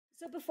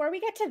So before we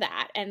get to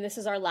that, and this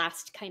is our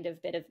last kind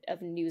of bit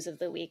of news of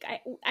the week,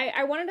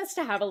 I wanted us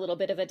to have a little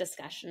bit of a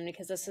discussion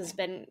because this has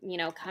been,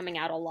 coming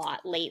out a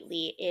lot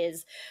lately,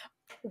 is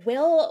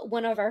will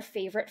one of our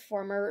favorite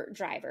former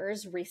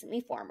drivers,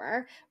 recently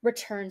former,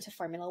 return to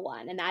Formula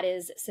One? And that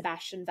is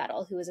Sebastian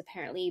Vettel, who has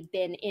apparently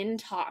been in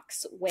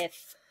talks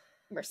with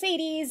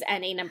Mercedes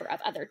and a number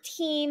of other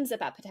teams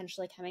about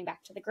potentially coming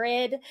back to the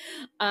grid.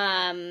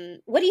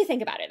 What do you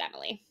think about it,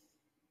 Emily?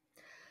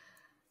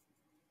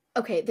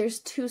 Okay, there's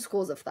two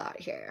schools of thought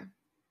here.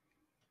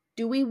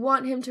 Do we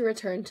want him to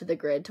return to the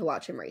grid to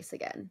watch him race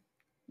again?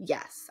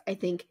 Yes. I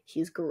think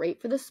he's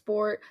great for the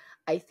sport.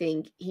 I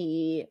think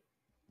he,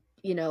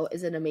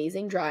 is an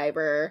amazing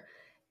driver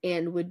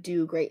and would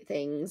do great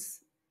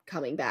things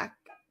coming back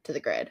to the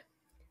grid.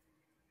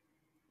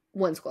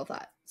 One school of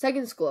thought.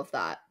 Second school of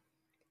thought.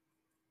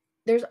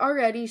 There's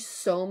already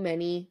so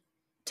many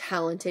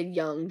talented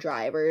young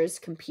drivers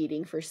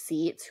competing for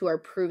seats who are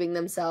proving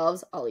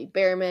themselves. Ollie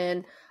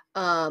Behrman,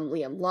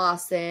 Liam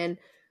Lawson,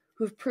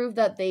 who've proved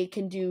that they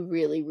can do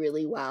really,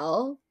 really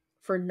well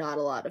for not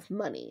a lot of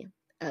money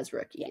as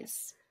rookies.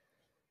 Yes.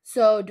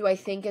 So do I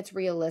think it's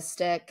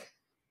realistic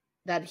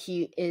that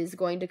he is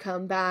going to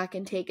come back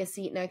and take a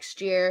seat next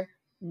year?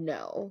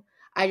 No.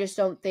 I just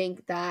don't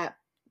think that,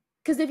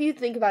 because if you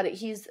think about it,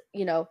 he's,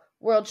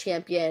 world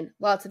champion,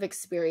 lots of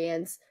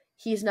experience.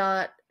 He's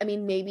not,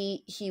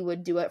 maybe he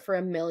would do it for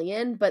 $1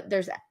 million, but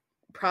there's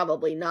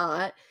probably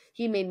not.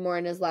 He made more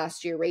in his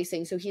last year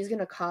racing, so he's going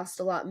to cost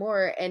a lot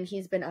more, and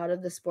he's been out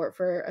of the sport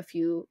for a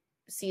few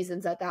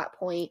seasons at that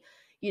point.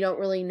 You don't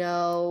really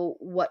know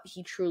what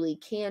he truly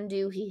can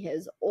do. He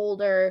is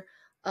older.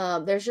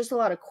 There's just a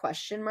lot of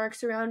question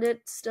marks around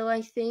it still,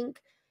 I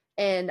think,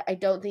 and I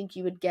don't think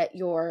you would get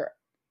your,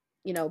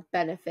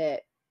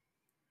 benefit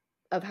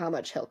of how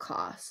much he'll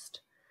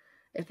cost,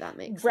 if that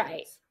makes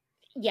sense.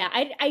 Yeah,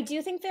 I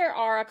do think there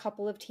are a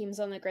couple of teams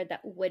on the grid that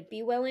would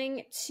be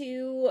willing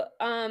to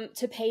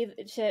pay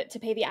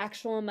the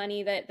actual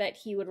money that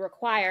he would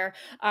require.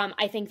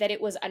 I think that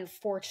it was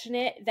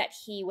unfortunate that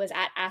he was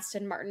at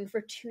Aston Martin for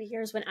 2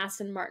 years when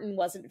Aston Martin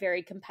wasn't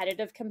very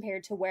competitive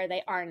compared to where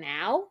they are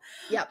now.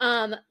 Yep.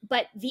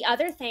 But the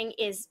other thing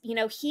is,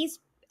 he's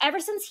ever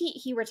since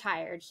he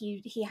retired,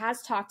 he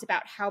has talked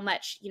about how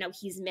much,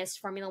 he's missed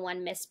Formula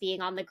One, missed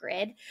being on the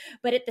grid.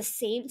 But at the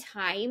same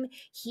time,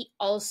 he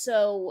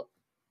also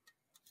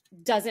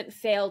doesn't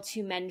fail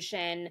to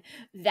mention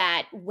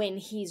that when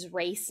he's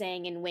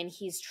racing and when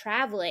he's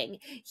traveling,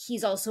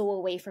 he's also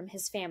away from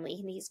his family.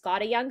 And he's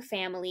got a young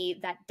family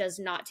that does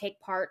not take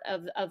part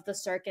of the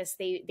circus.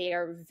 They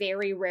are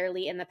very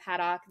rarely in the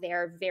paddock. They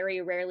are very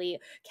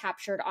rarely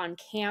captured on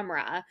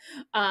camera.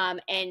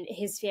 And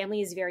his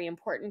family is very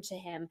important to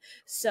him.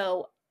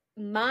 So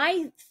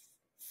my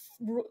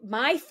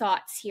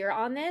thoughts here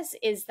on this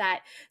is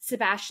that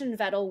Sebastian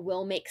Vettel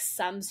will make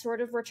some sort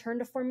of return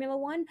to Formula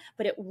One,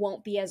 but it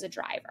won't be as a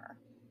driver.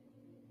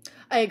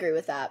 I agree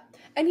with that.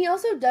 And he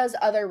also does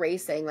other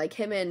racing, like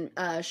him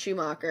and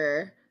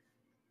Schumacher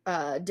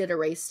did a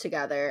race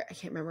together. I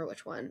can't remember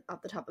which one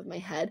off the top of my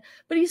head,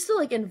 but he's still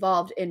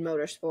involved in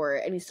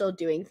motorsport and he's still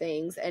doing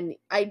things. And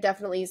I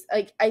definitely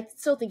I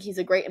still think he's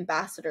a great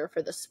ambassador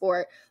for the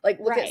sport.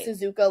 Look at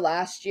Suzuka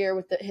last year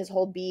with his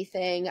whole bee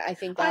thing. I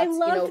think that's, I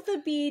loved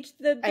the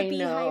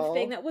beehive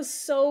thing. That was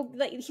so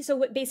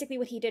basically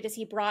what he did is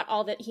he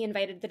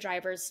invited the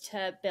drivers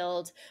to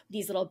build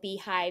these little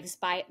beehives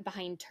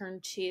behind turn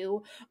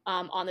 2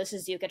 on the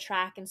Suzuka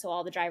track. And so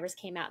all the drivers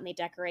came out and they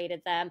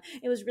decorated them.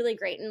 It was really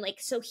great. And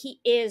so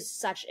he is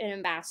such an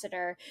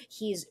ambassador.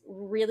 He's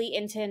really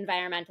into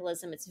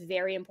environmentalism. It's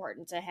very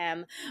important to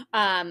him.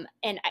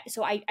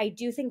 So I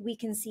do think we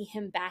can see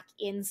him back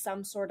in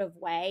some sort of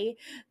way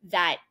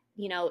that,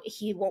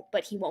 he won't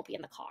be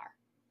in the car.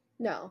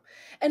 No.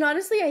 And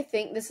honestly, I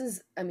think this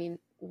is,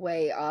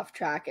 way off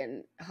track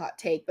and hot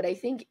take, but I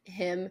think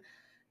him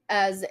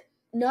as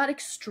not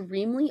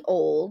extremely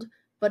old,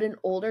 but an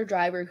older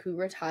driver who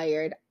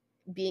retired,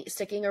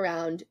 sticking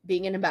around,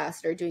 being an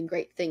ambassador, doing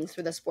great things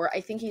for the sport.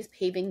 I think he's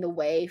paving the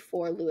way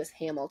for Lewis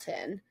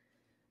Hamilton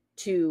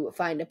to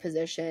find a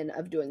position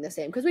of doing the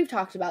same. Because we've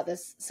talked about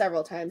this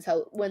several times,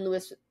 how when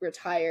Lewis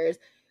retires,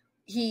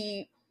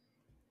 he,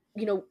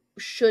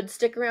 should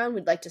stick around.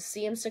 We'd like to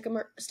see him stick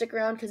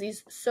around because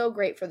he's so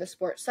great for the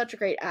sport, such a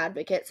great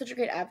advocate for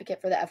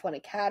the F1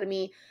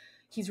 Academy.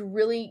 He's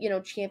really,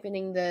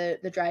 championing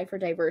the drive for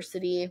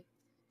diversity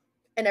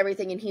and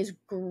everything, and he's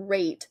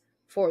great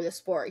for the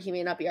sport. He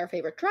may not be our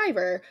favorite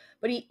driver,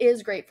 but he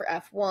is great for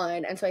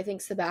F1. And so I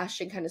think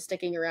Sebastian kind of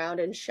sticking around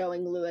and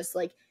showing Lewis,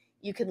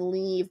 you can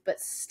leave, but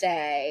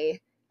stay.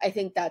 I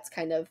think that's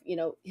kind of,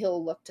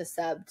 he'll look to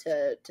Seb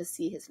to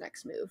see his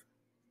next move.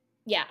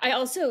 Yeah, I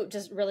also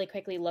just really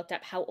quickly looked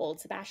up how old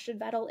Sebastian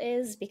Vettel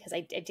is because I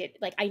did,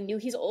 I knew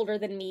he's older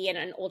than me and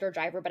an older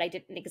driver, but I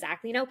didn't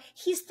exactly know.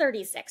 He's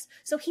 36,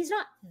 so he's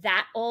not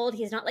that old.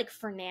 He's not like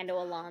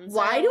Fernando Alonso.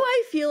 Why do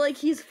I feel like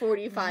he's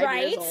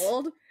 45 years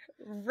old?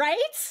 Right?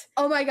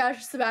 Oh my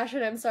gosh,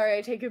 Sebastian, I'm sorry,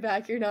 I take it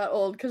back. You're not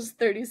old because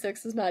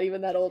 36 is not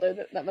even that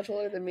much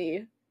older than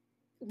me.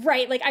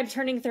 Right, like I'm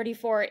turning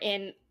 34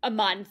 in a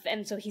month,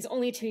 and so he's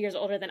only 2 years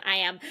older than I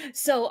am.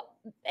 So,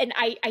 and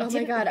I Oh my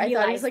didn't God, I thought he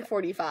was realize. like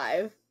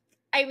 45.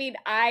 I mean,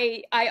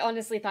 I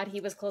honestly thought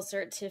he was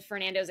closer to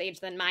Fernando's age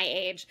than my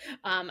age.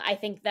 I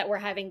think that we're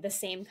having the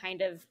same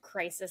kind of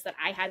crisis that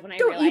I had when I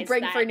Don't you realized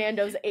bring that.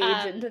 Fernando's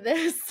age into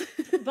this.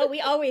 But we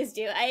always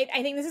do. I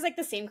think this is like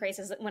the same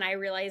crisis when I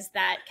realized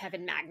that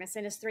Kevin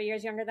Magnussen is 3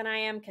 years younger than I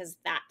am, because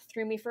that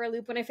threw me for a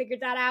loop when I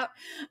figured that out.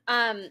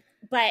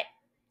 But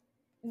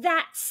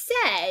that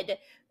said,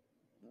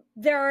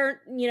 there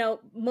are,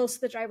 most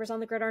of the drivers on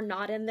the grid are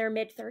not in their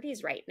mid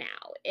 30s right now.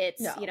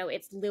 It's, No.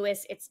 It's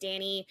Lewis, it's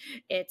Danny,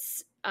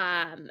 it's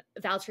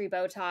Valtteri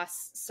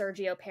Bottas,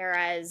 Sergio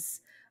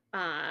Perez,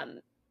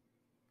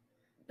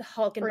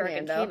 Hulkenberg,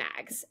 and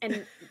K-Mags.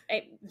 And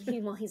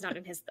well, he's not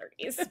in his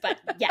 30s, but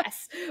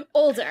yes,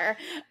 older.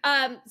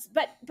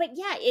 But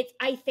yeah,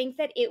 I think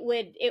that it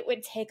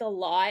would take a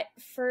lot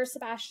for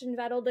Sebastian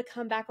Vettel to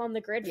come back on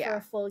the grid for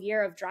a full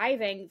year of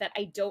driving, that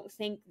I don't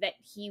think that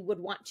he would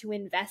want to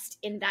invest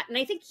in that. And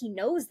I think he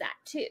knows that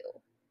too.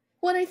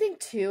 Well, I think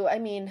too, I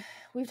mean,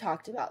 we've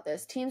talked about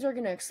this. Teams are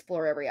going to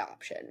explore every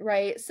option,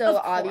 right? So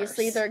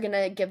obviously they're going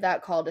to give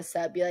that call to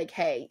Seb, be like,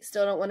 hey,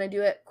 still don't want to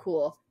do it?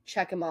 Cool.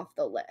 Check him off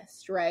the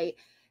list, right?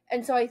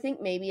 And so I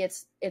think maybe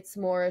it's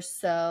more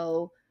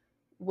so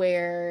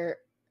where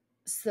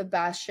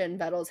Sebastian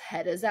Vettel's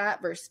head is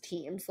at versus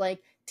teams.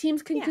 Like,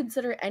 teams can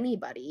consider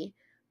anybody,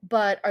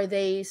 but are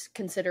they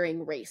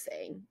considering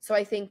racing? So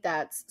I think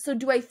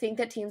do I think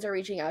that teams are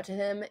reaching out to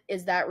him?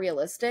 Is that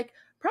realistic?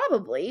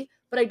 Probably,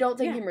 but I don't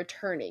think him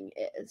returning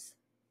is.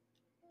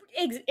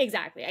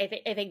 Exactly. I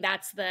think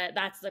that's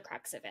the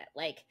crux of it.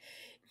 Like,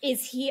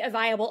 is he a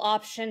viable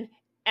option?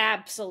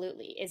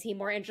 Absolutely. Is he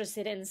more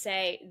interested in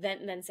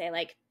than say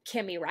like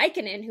Kimi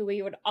Räikkönen, who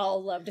we would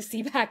all love to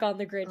see back on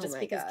the grid, just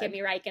because Kimi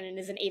Räikkönen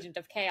is an agent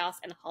of chaos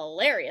and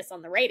hilarious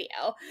on the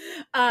radio.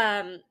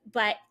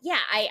 But yeah,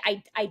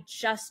 I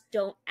just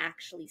don't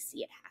actually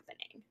see it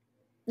happening.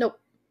 Nope.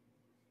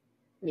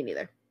 Me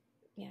neither.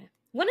 Yeah.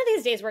 One of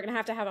these days we're gonna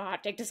have a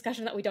hot take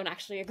discussion that we don't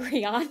actually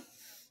agree on.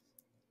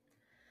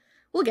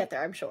 We'll get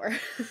there, I'm sure.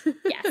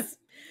 Yes.